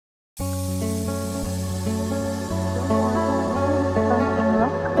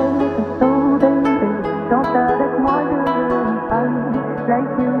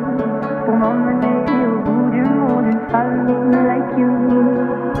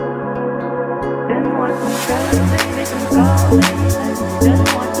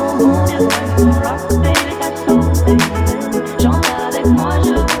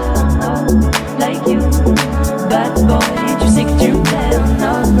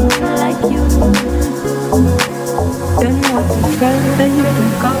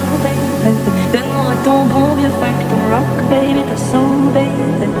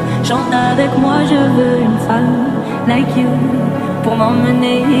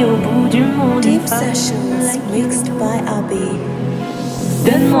Deep Sessions mixed by Abee.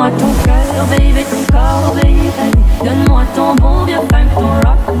 Donne-moi ton cœur, baby, ton corps, baby. Donne-moi ton bon vieux funk, ton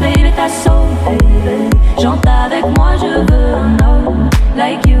rock, baby, ta soul, baby. Chante avec moi, je veux un homme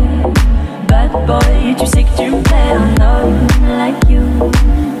like you. Bad boy, tu sais que tu me plais, un homme like you.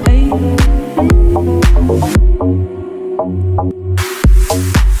 Hey.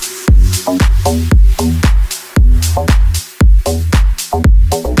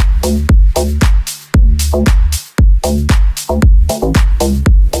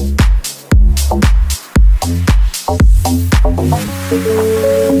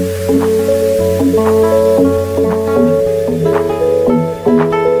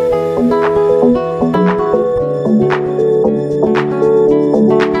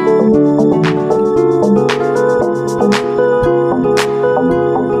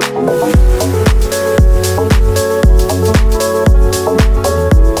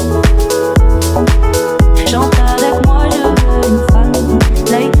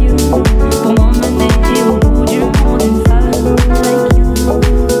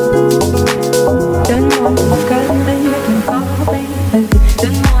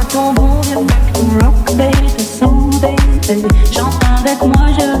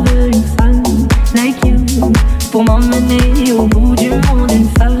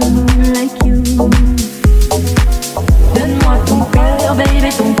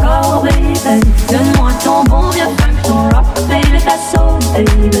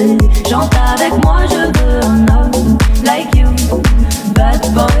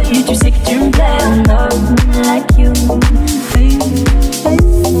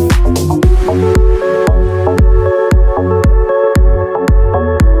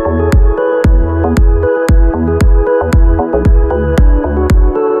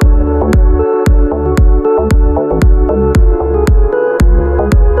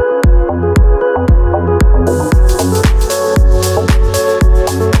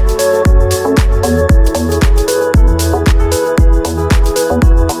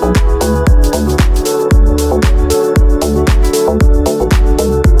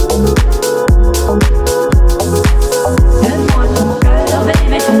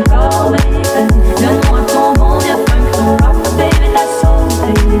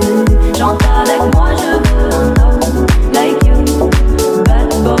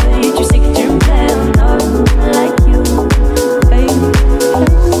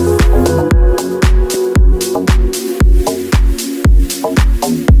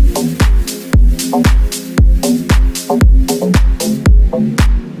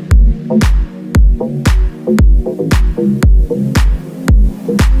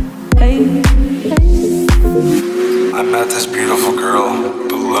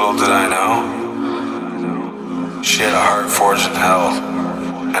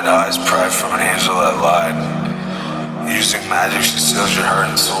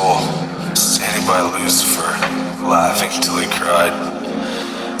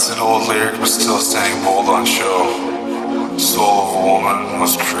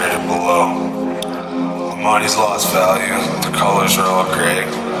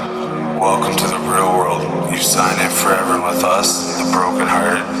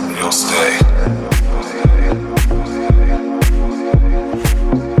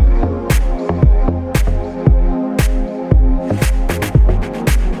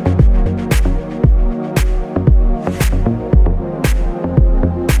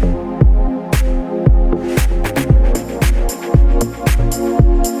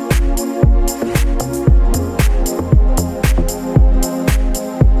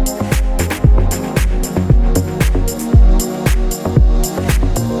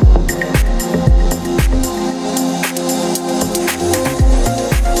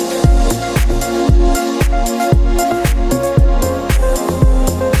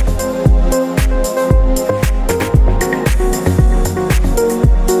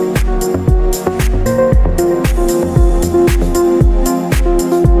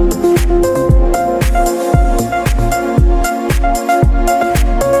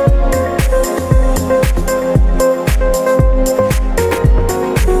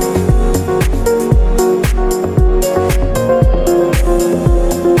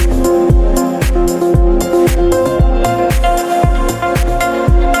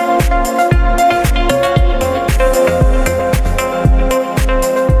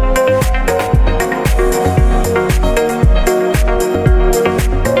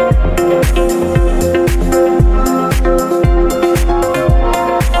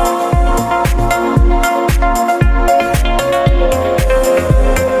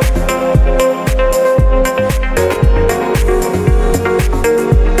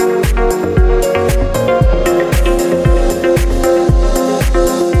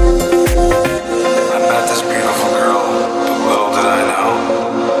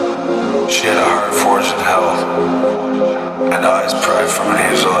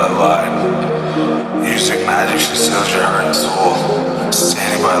 I lied. Using magic, she sells your heart and soul.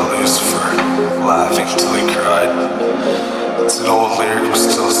 Standing by Lucifer, laughing till he cried. It's an old lyric, but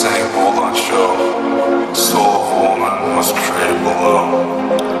still saying bold on show. Soul of a woman was created below.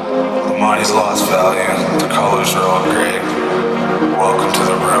 The money's lost value, the colors are all gray. Welcome to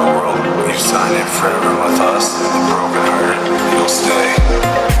the real world. You sign in forever with us. The broken heart, you'll stay.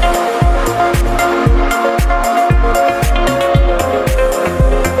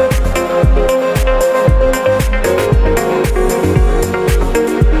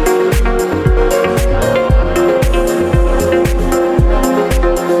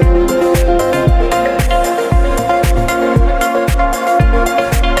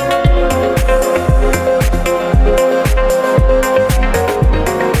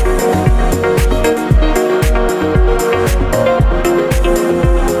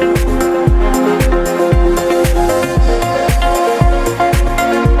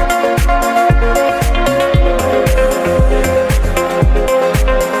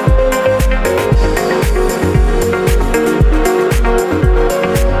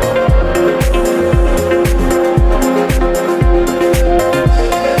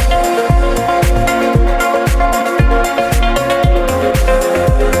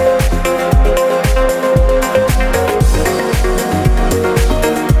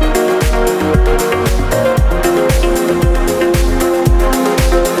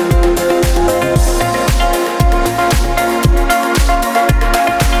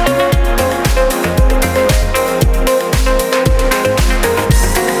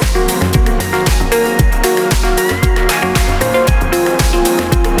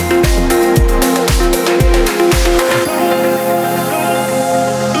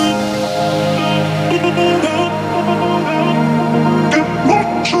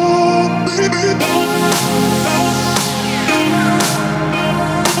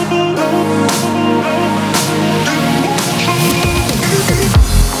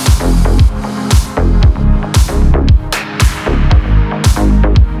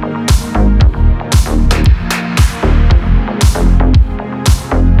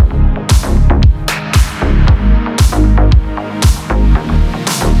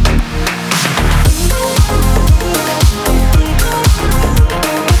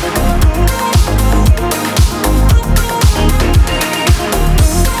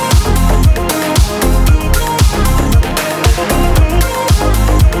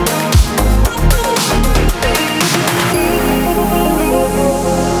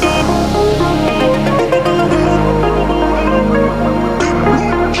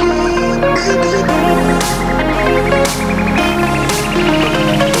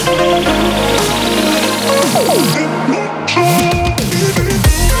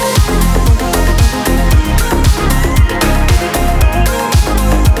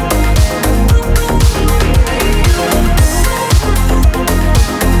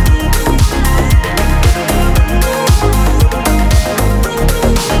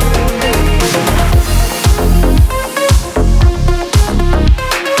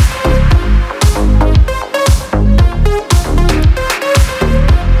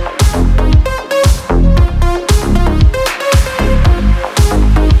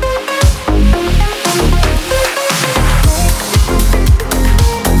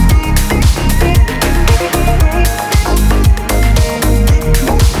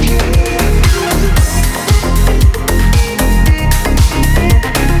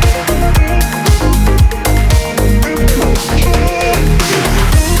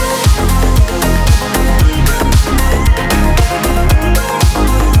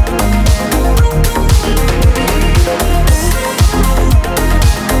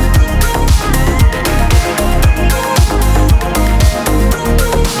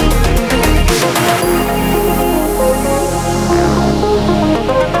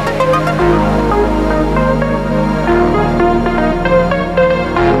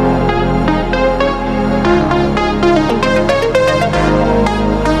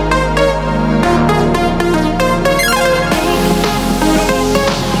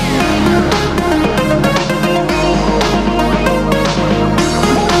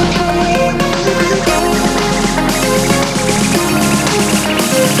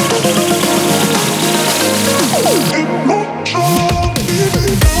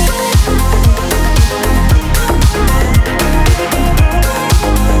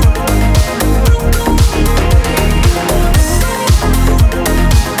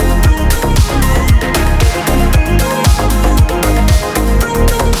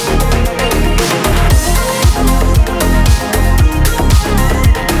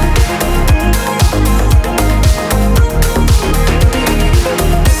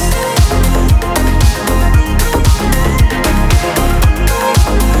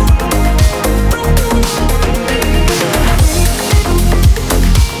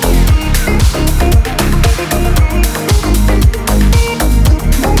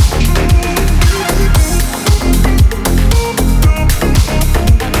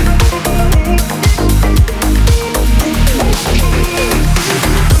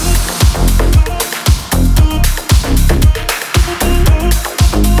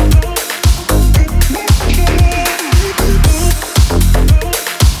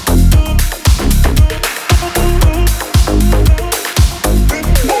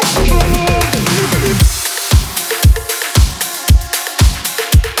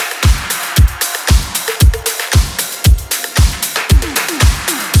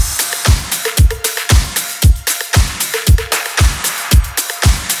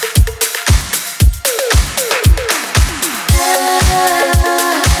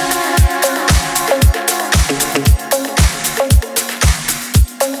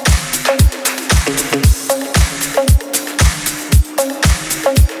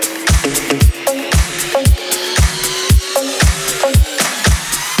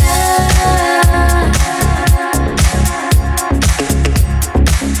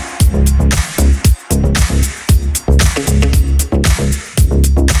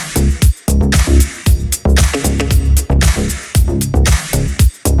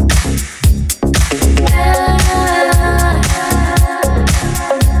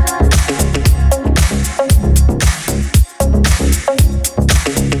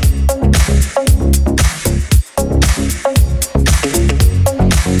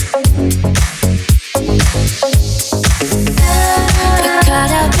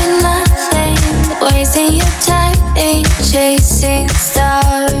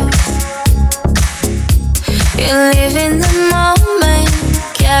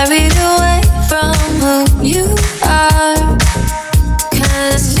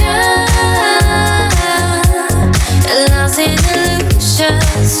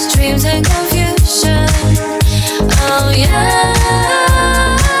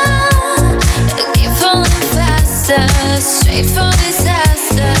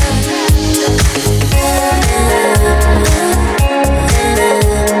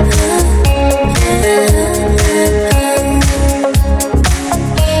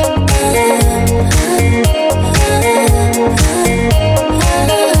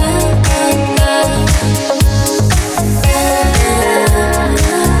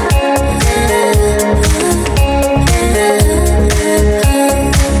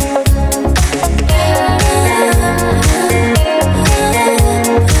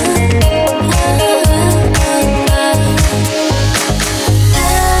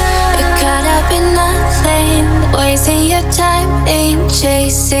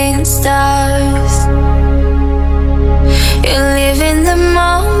 falling stars. You live in the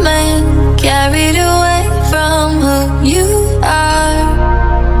moment, carried away from who you are.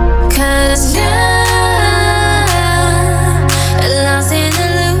 'Cause you're lost in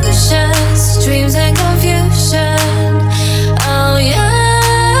illusions, dreams and confusion. Oh yeah,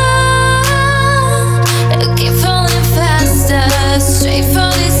 keep falling faster, straight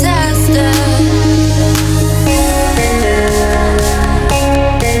for disaster.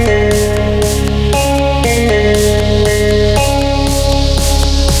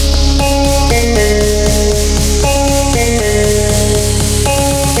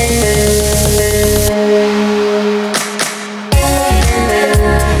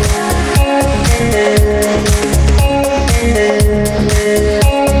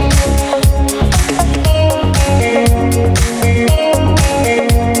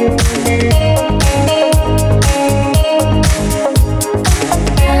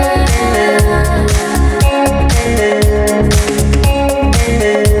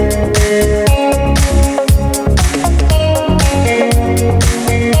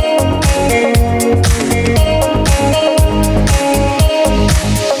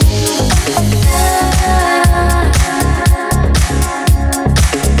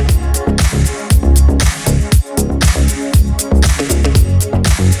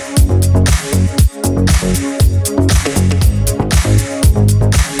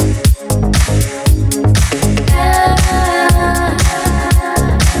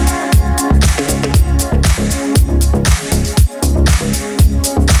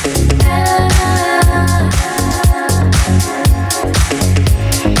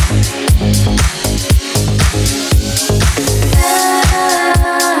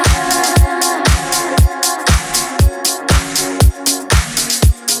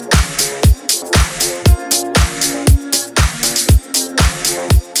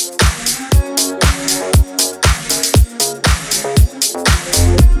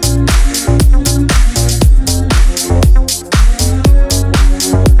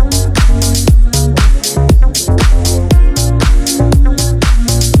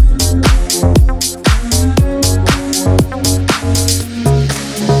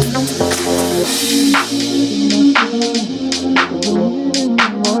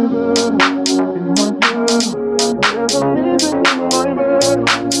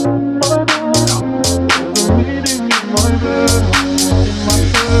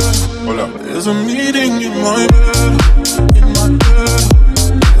 There's a meeting in my bed, in my bed.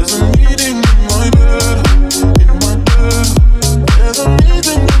 There's a meeting in my bed, in my bed. There's a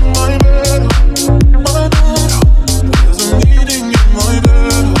meeting in my bed, my bed. There's a meeting in my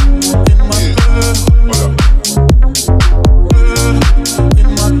bed, in my bed. Bed, in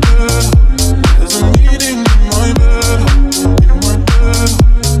my bed. There's a meeting in my bed, in my bed.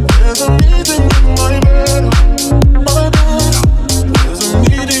 There's a meeting in my bed, my bed. There's a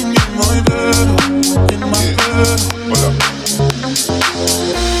meeting in my bed, in my bed.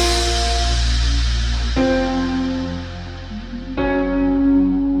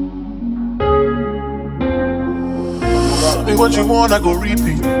 Tell me what you want, I go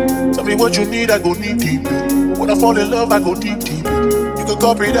repeat. Tell me what you need, I go need deep. When I fall in love, I go deep, deep. You can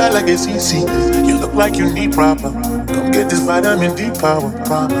copy that like a CC. You look like you need proper. Come get this vitamin D power,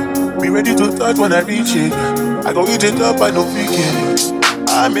 proper. Be ready to touch when I reach it. I go eat it up, I no vegan.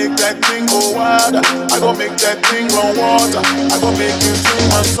 I make that thing go wilder. I go make that thing run water. I go make you sing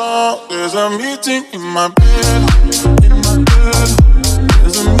my song. There's a meeting in my bed, in my bed.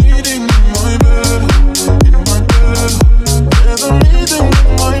 There's a meeting in my bed, in my bed. There's a meeting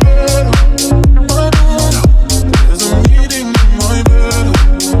in my bed, my bed. There's a meeting in my bed,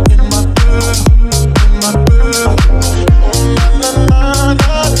 in my bed, in my bed. Oh na na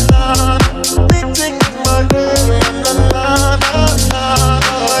na na, meeting in my bed, na na na na.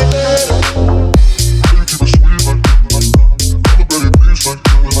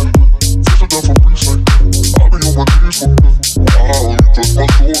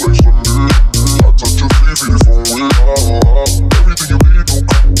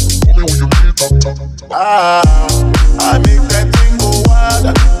 I make that thing go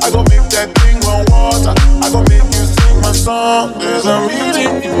wilder. I go make that thing run water. I go make you sing my song. There's a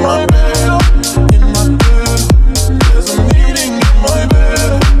meeting in my bed, in my bed. There's a meeting in my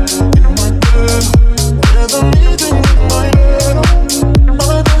bed, in my bed. There's a meeting in my bed,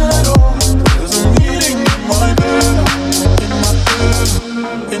 my bed. There's a meeting in my bed, in my bed,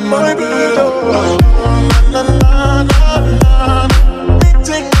 in my bed. Na na na na,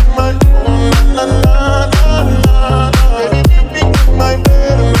 meeting in my na na na na, meeting in my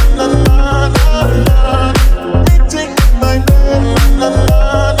bed, na na na na, meeting in my bed, na na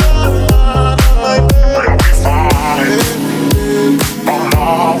na.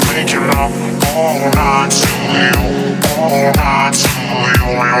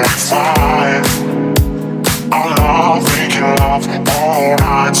 all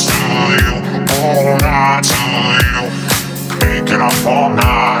night to you, all night to you. Making up all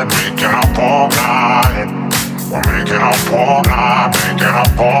night, making up all night. We're making up all night, making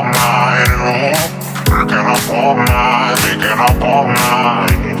up all night. Making up all night, making up all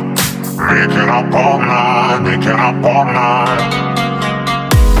night. Making up all night, making up all night.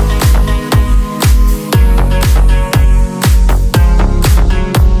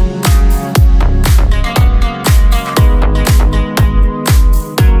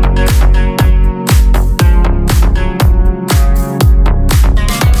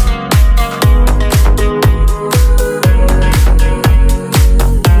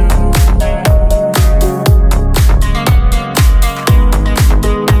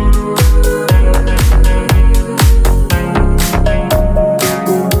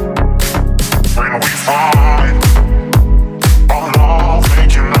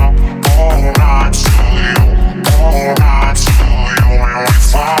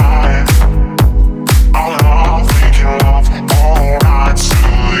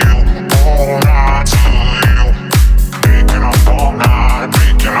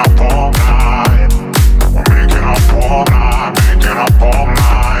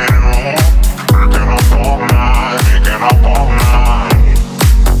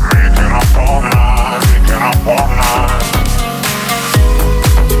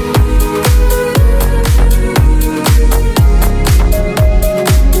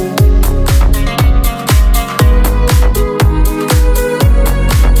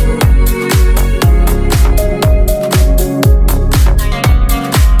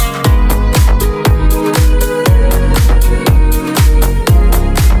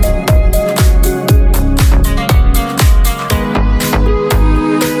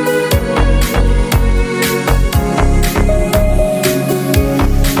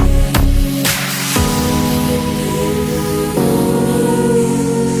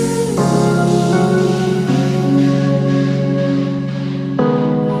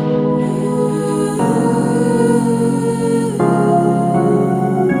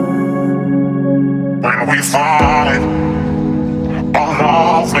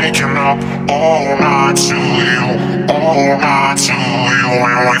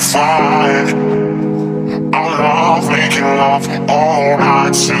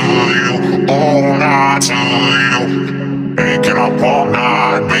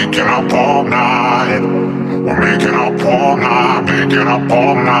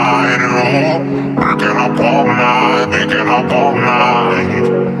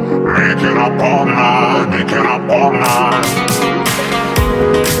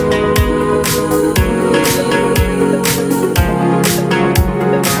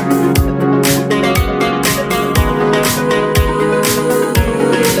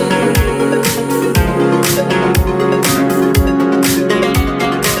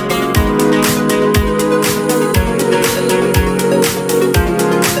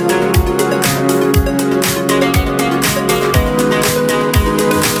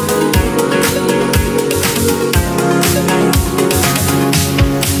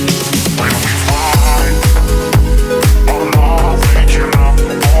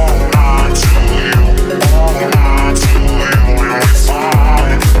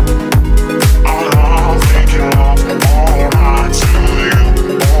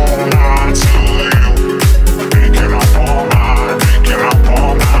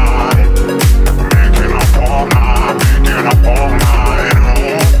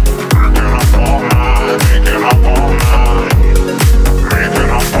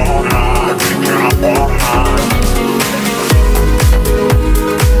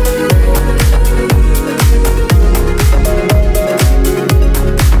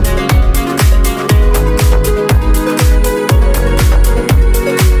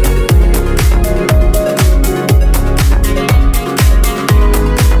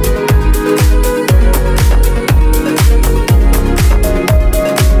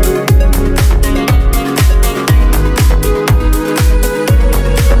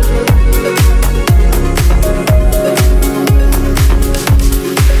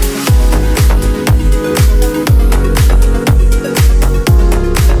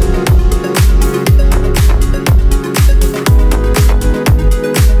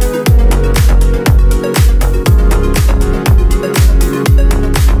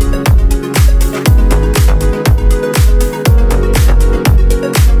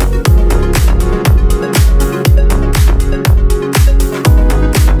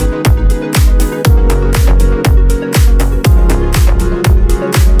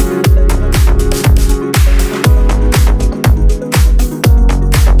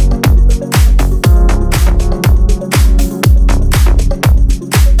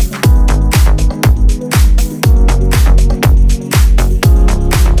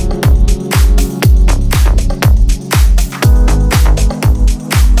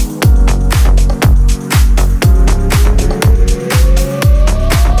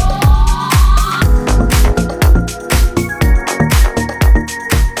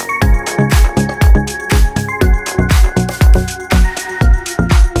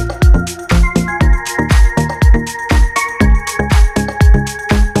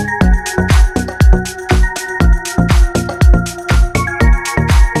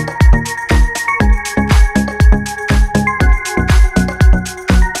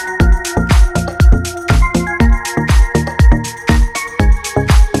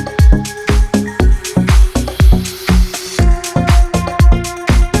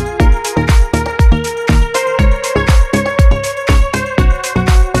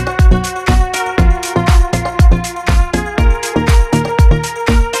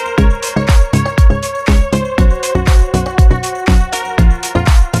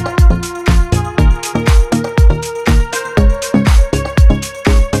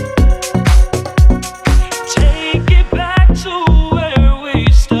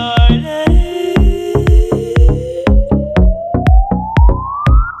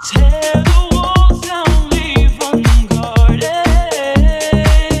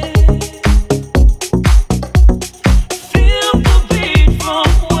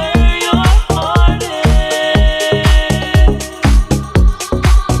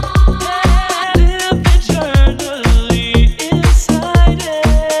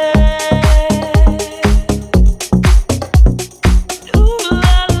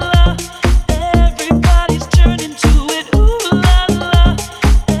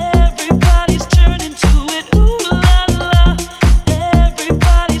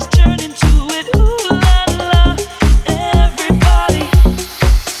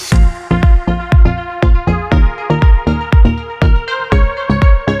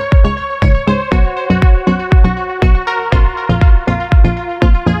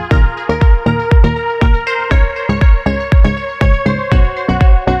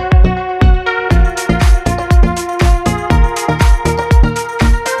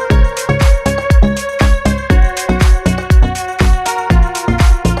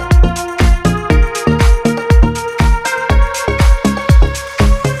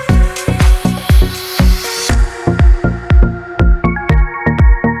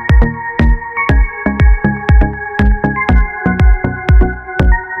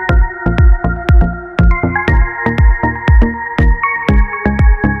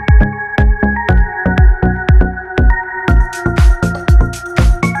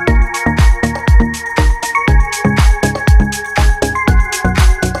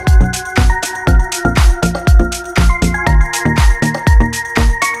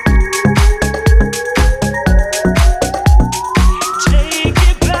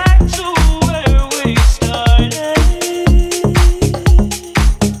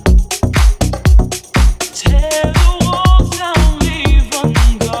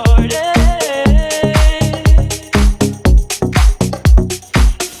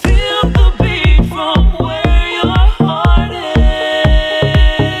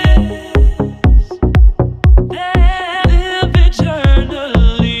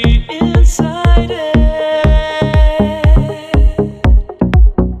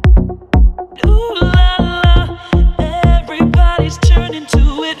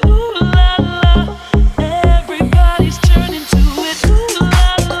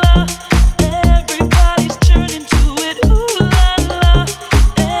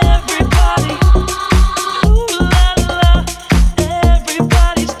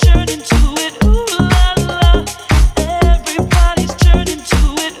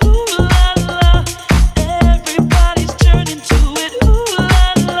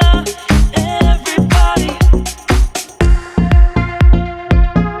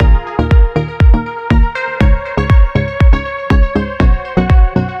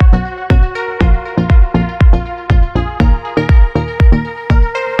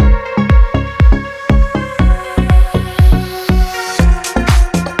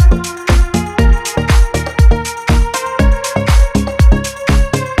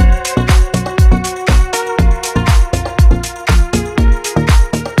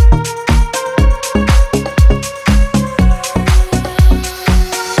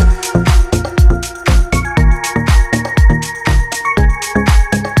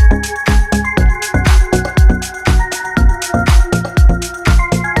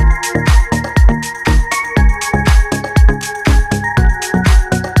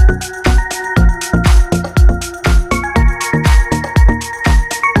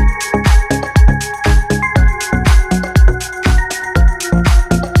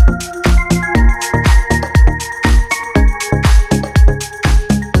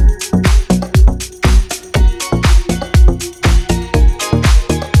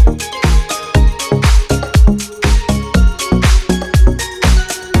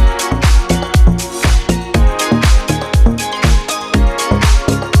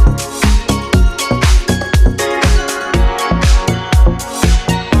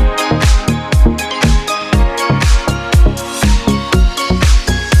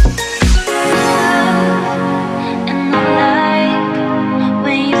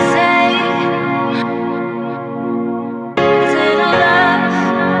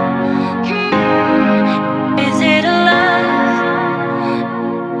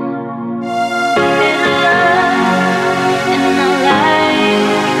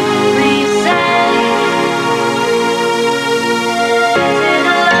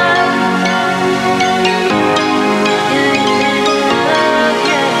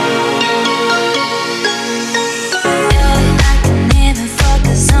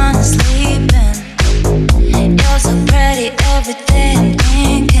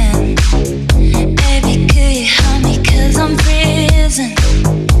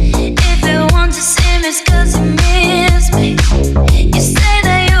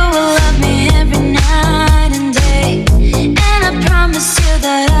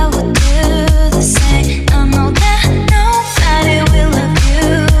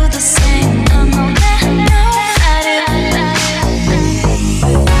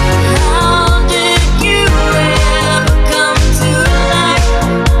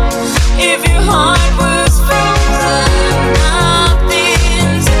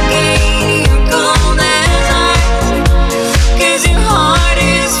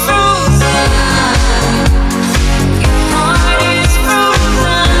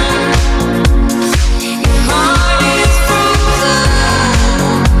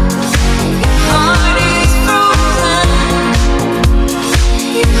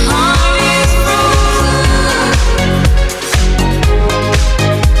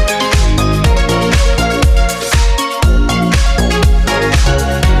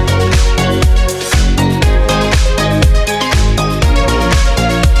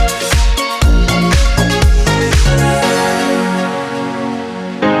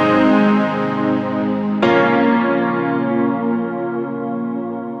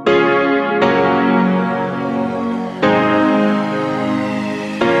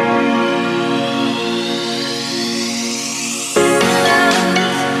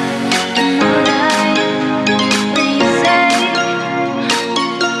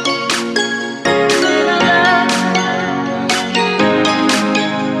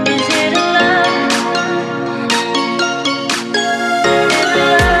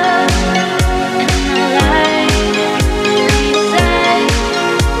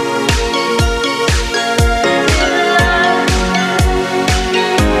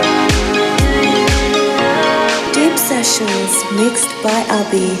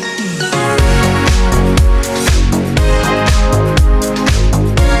 Abee.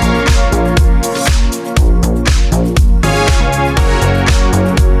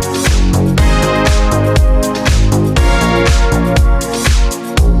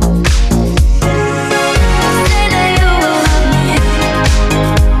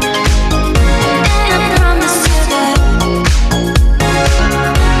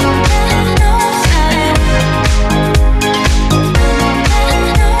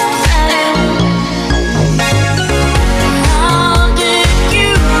 I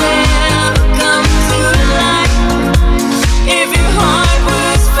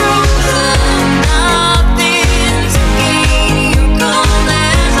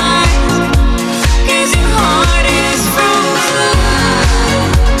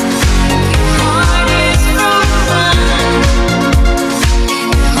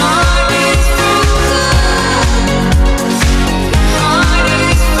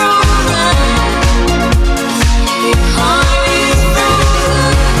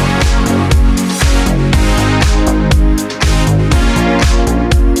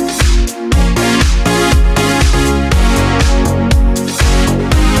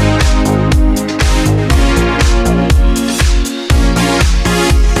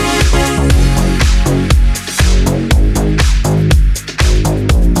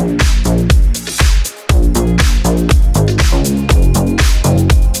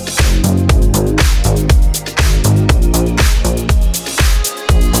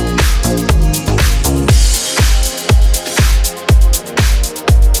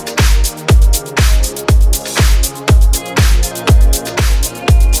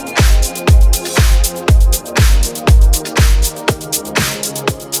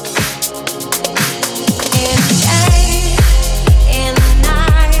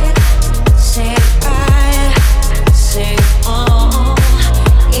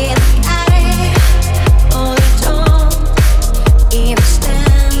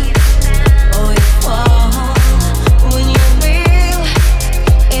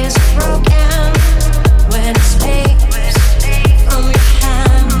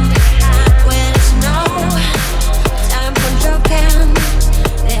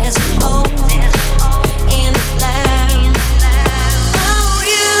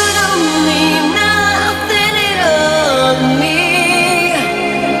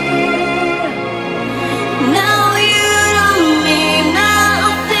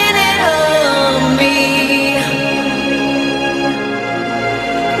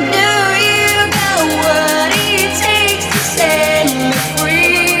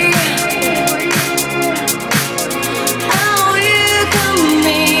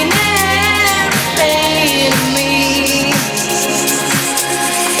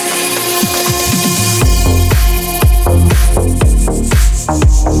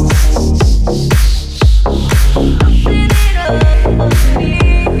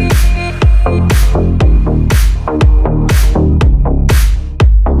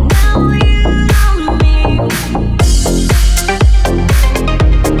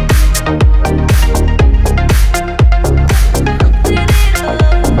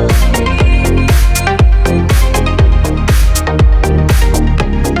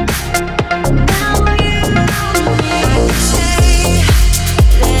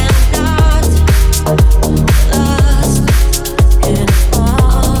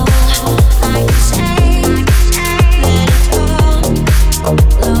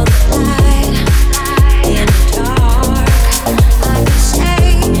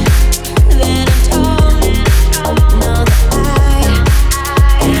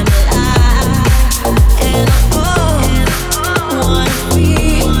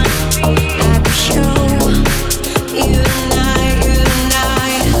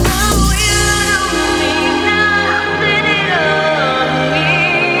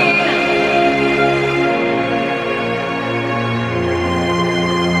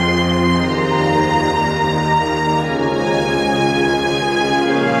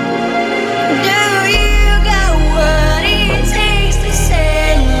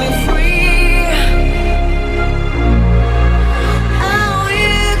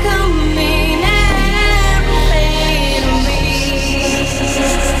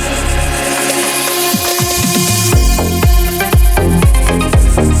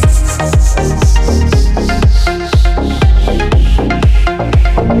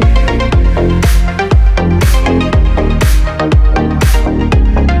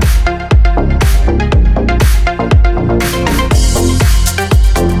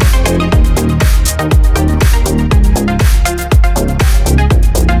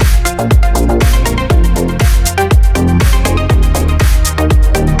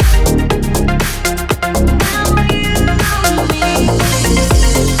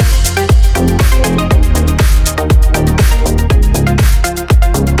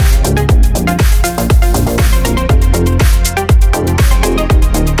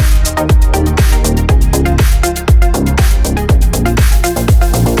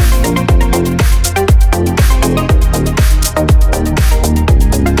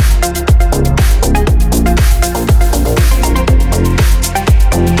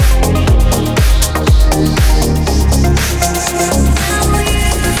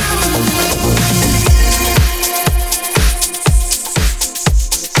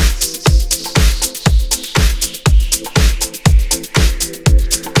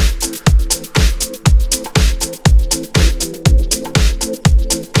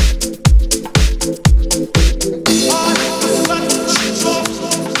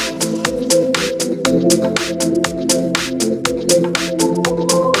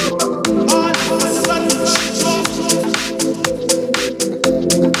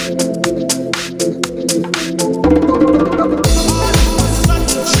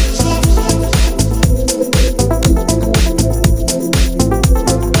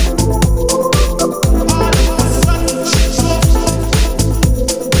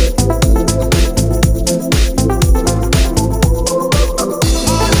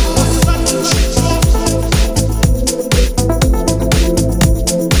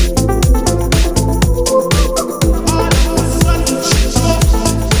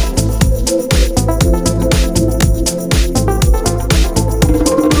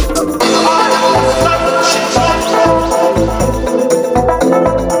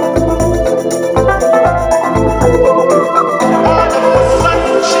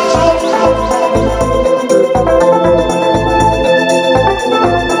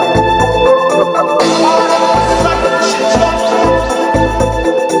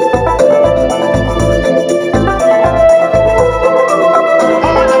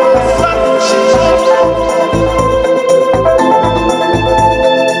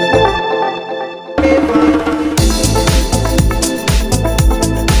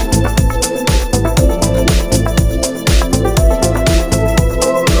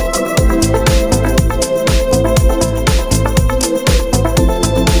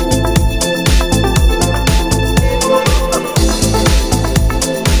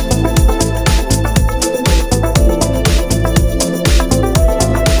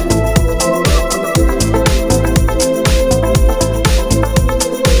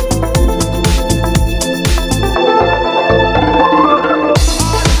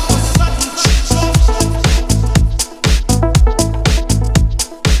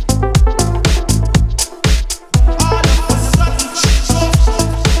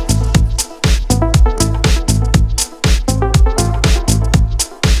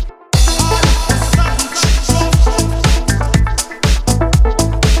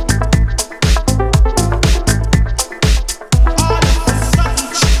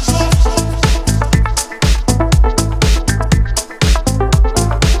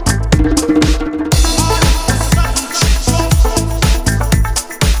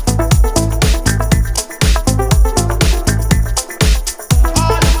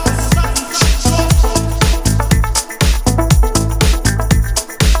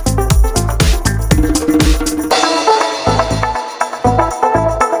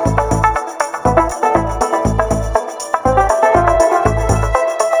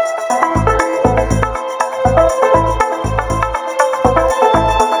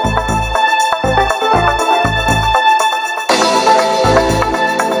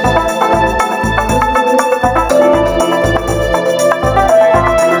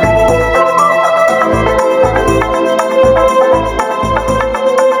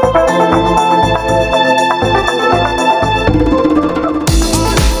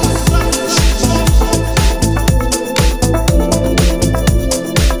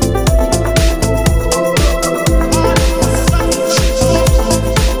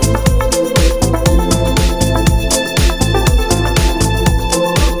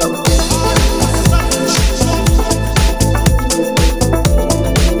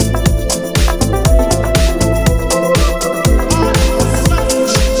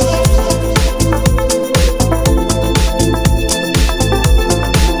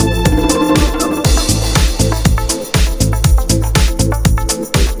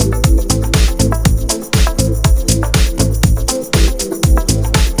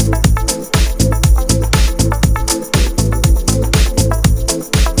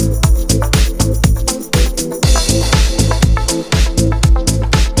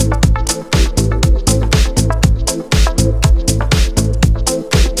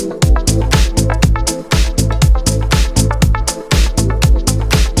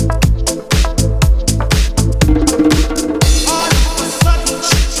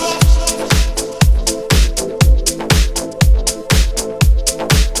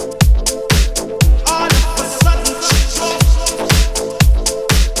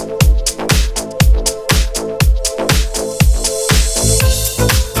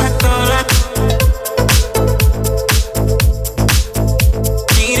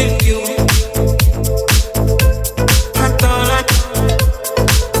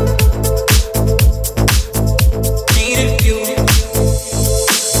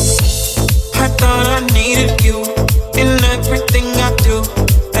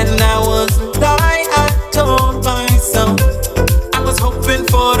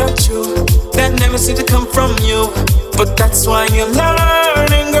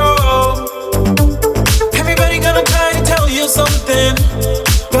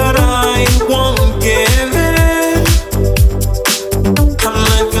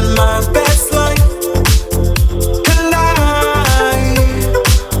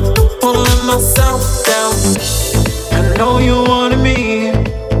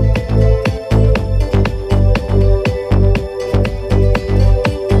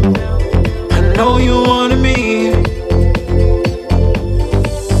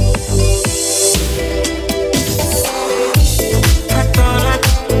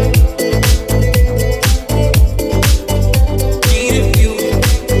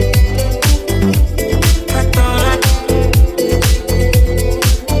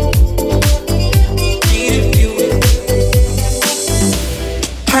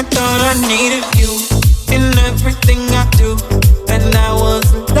I thought I needed you in everything I do, and that was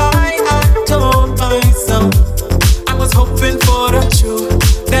a lie I told myself. I was hoping for the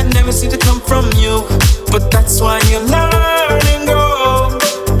truth that never seemed to come from you, but that's why you're learning, girl.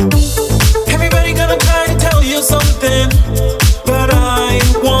 Everybody gonna try to tell you something, but I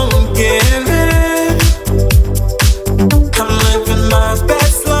won't give in. I'm living my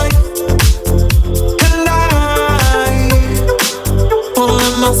best life, and I won't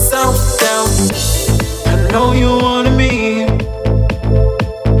let myself down. I know you wanted me.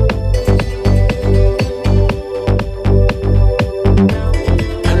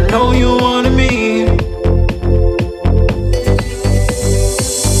 I know you wanted me.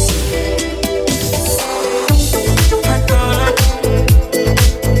 I thought I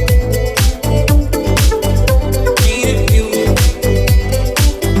needed you.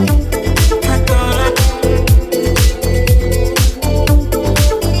 I thought I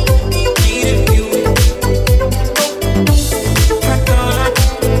needed you. I thought I needed you. I thought I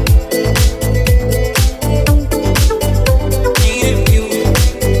needed you.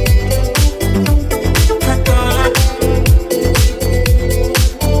 I thought I needed you. I thought I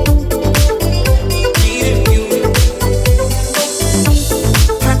needed you.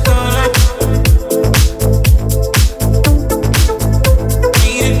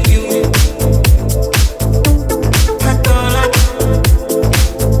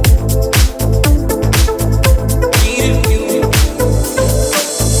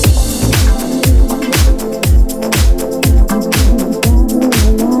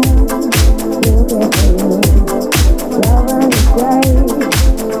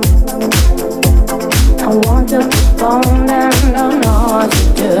 I want to phone and don't know what to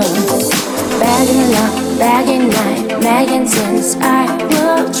do. Begging love, begging night, begging since I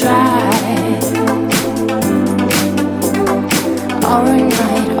will try. All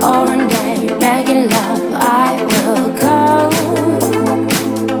night, all day, begging love, I will go.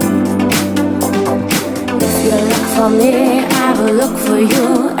 If you look for me, I will look for you,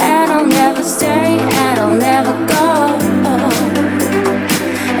 and I'll never stay, and I'll never go.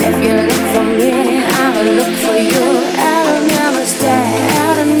 If you look for me, I will look for you, and I'll never stay,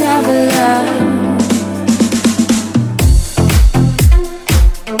 and I'll never love.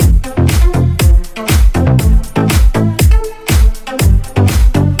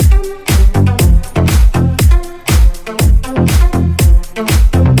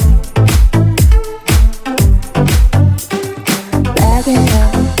 Begging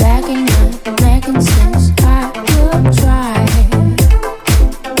love, begging night, making sense, I will try.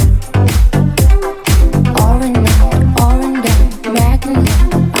 All night, all day, making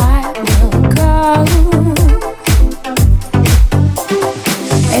love, I will go.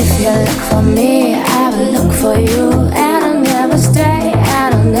 If you look for me, I will look for you, and I'll never stay,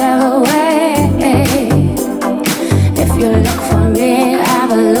 and I'll never wait. If you look for me, I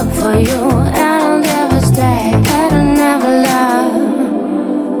will look for you, and I'll never stay, and I'll never love.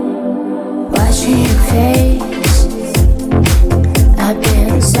 Watching your face, I've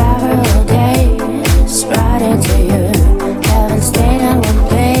been several days riding to you, haven't stayed in one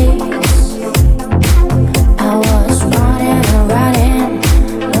place. I was running and running,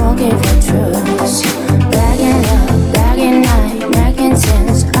 looking for truths. Begging love, begging night, making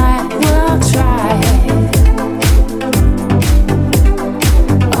sense, I will try.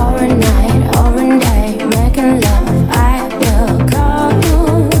 All night, all day, making love, I will go.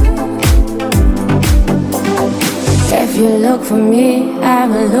 If you look for me, I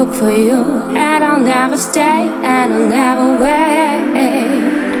will look for you, and I'll never stay, and I'll never wait.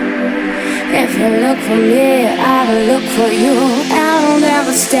 If you look for me, I will look for you, and I'll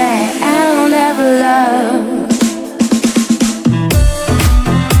never stay, and I'll never love.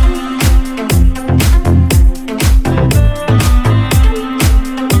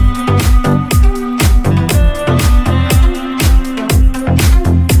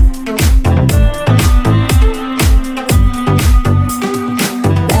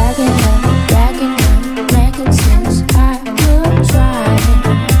 Begging love, begging night, making sense, I will try.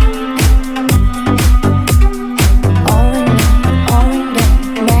 All night, all day,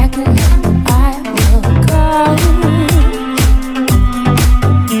 making love, I will go.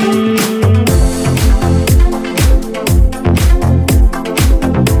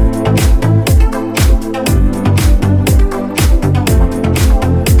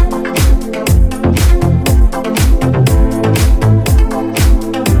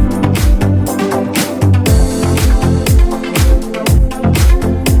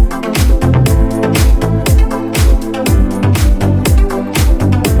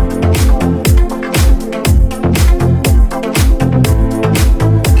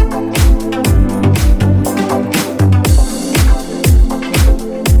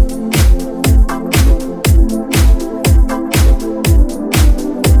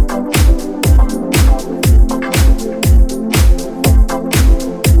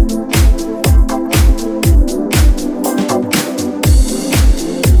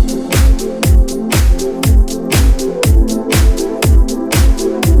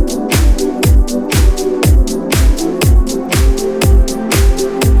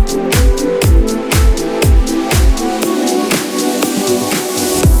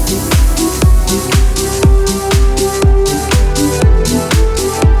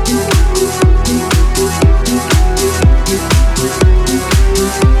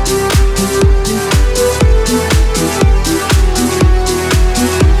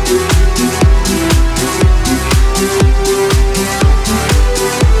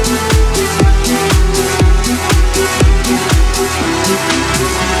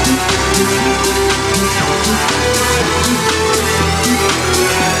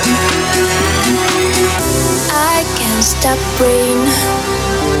 stop brain.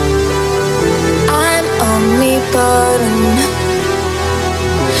 I'm on me button.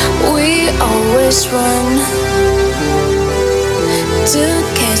 We always run to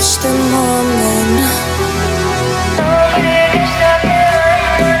catch the moment. Nobody can stop me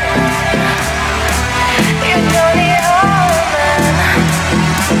running. You don't need all man.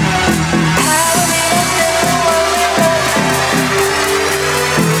 How did I do what we love?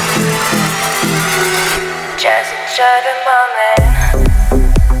 Just enjoy the moment.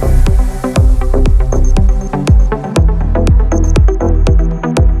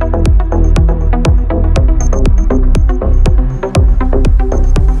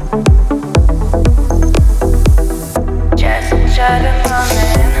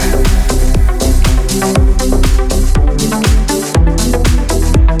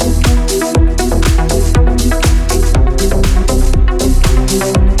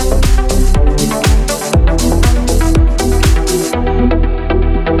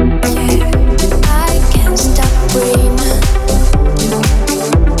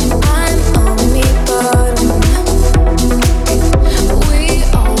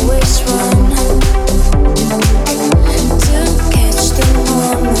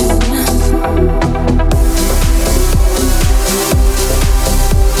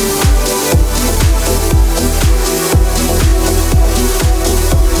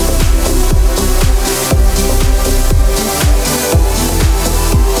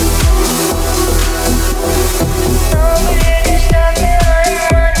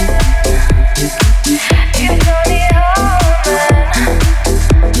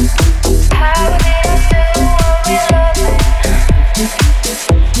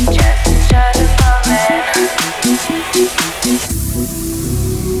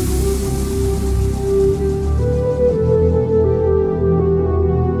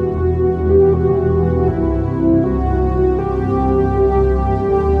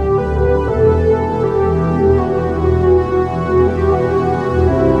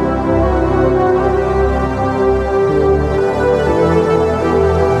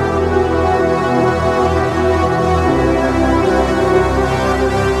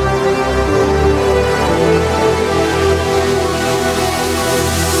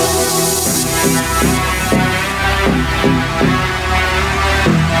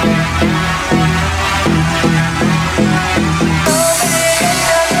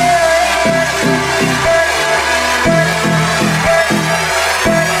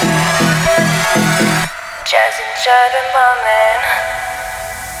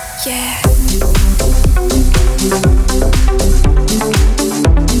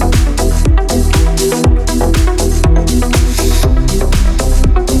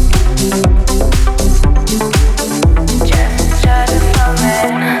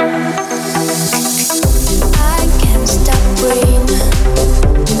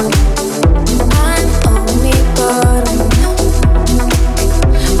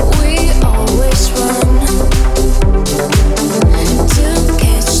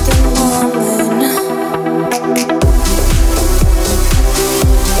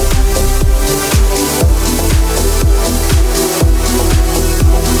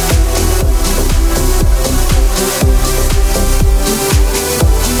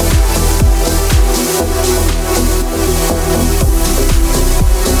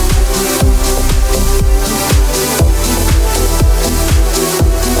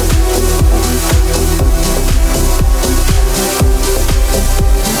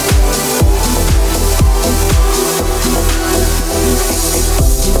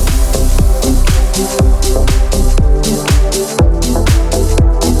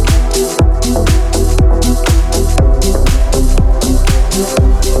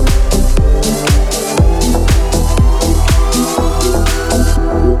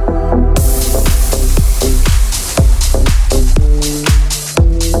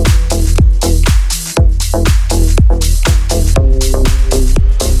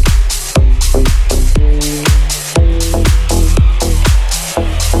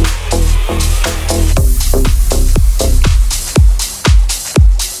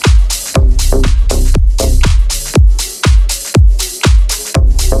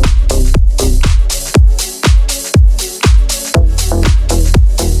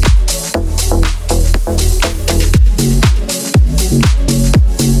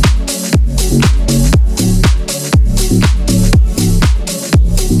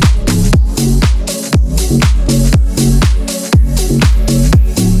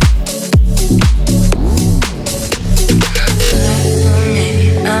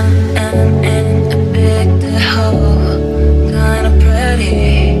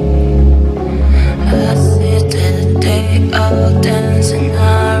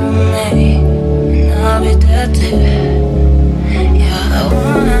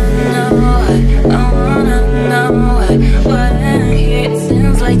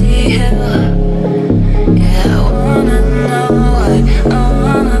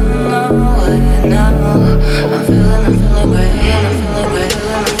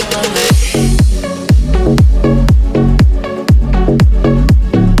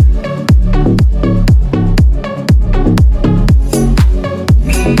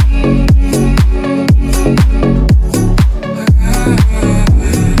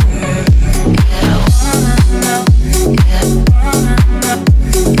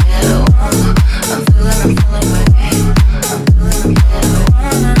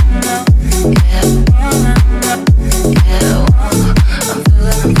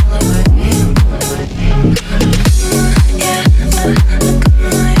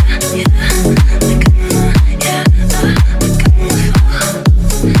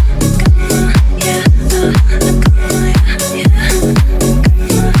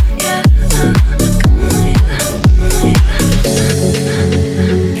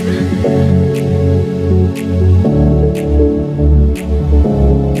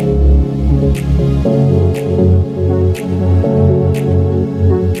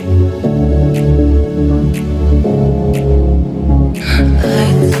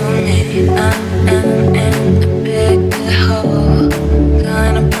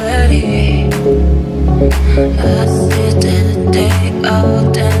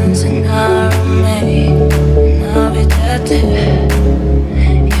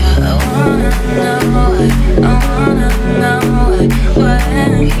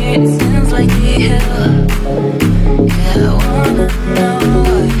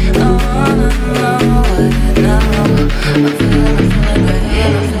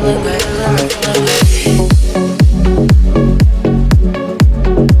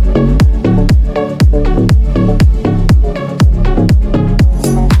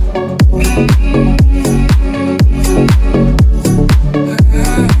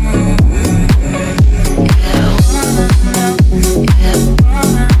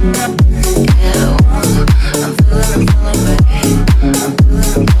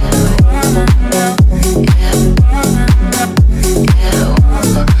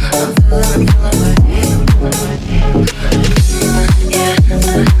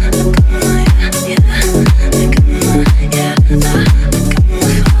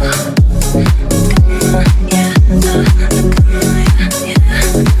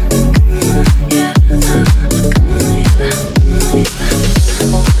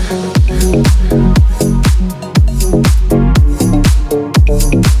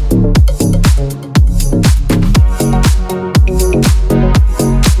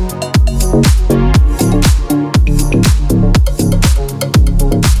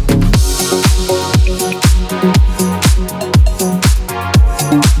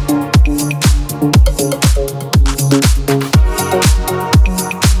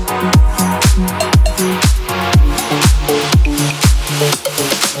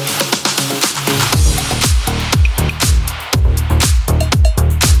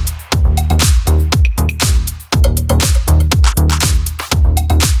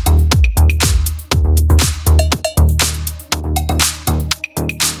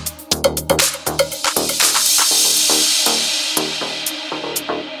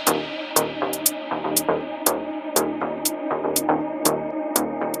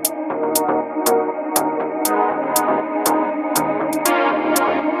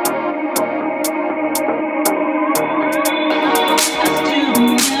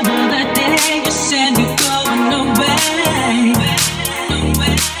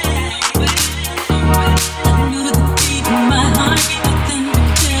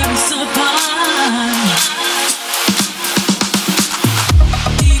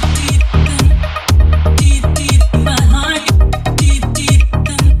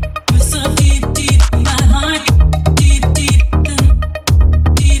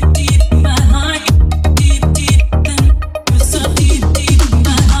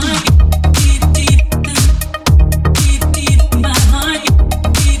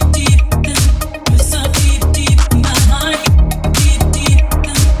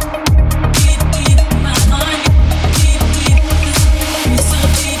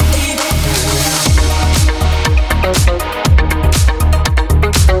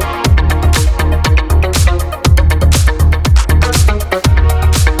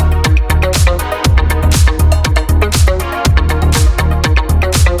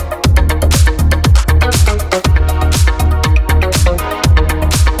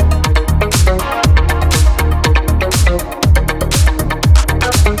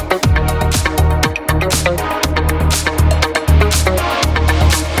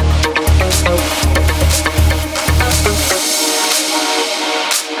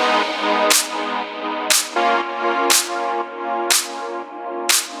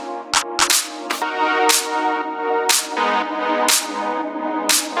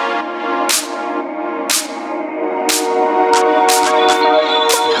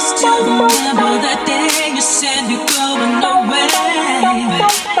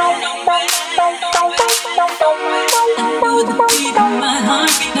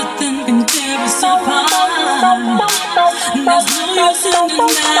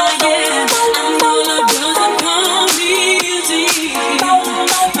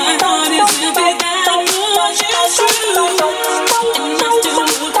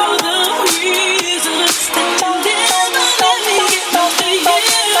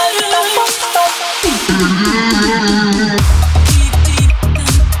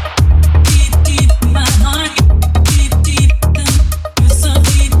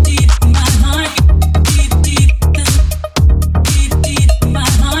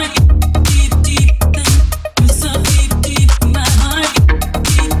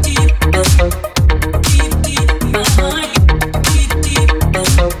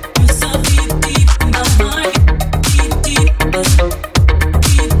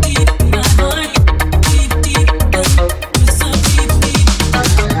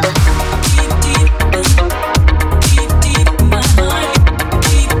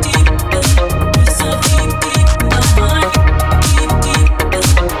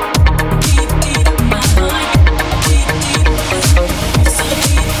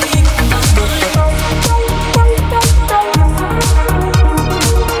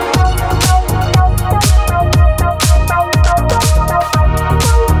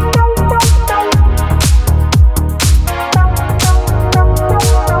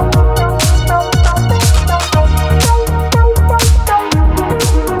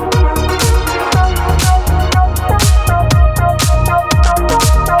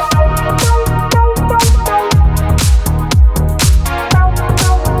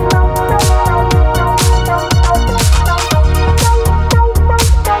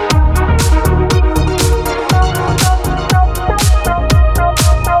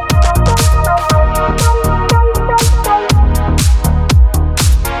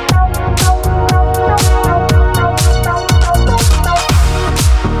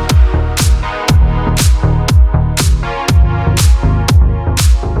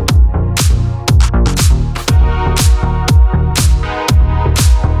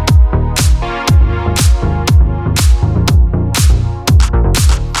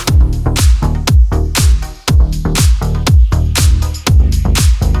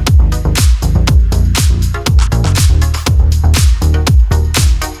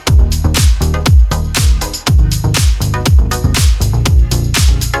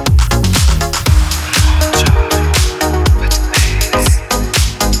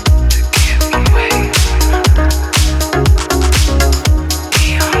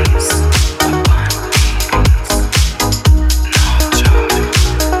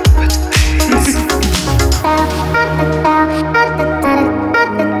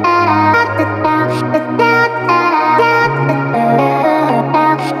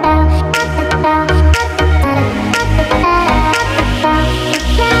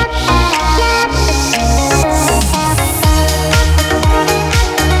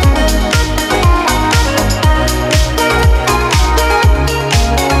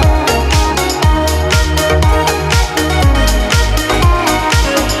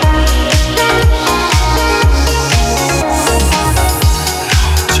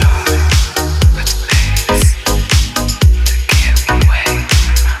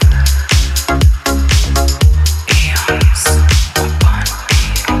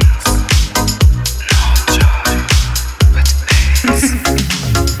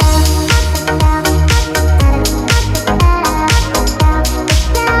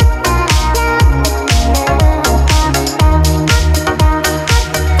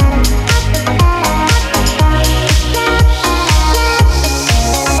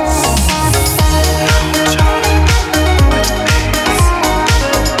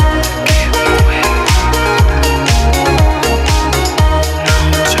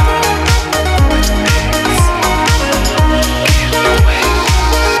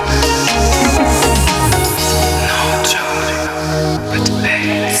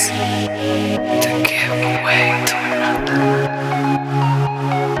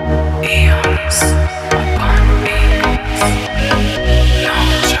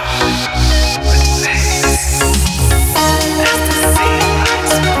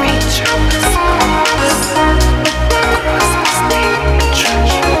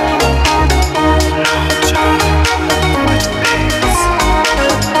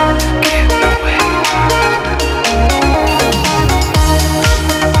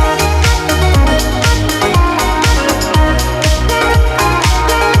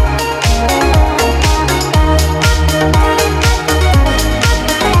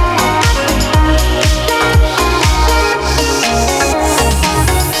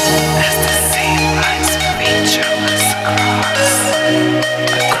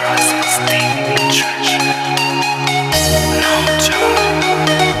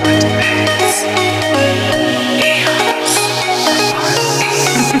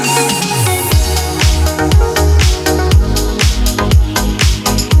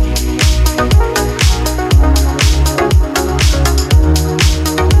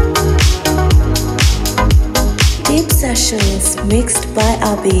 mixed by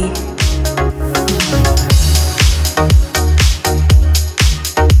Abee.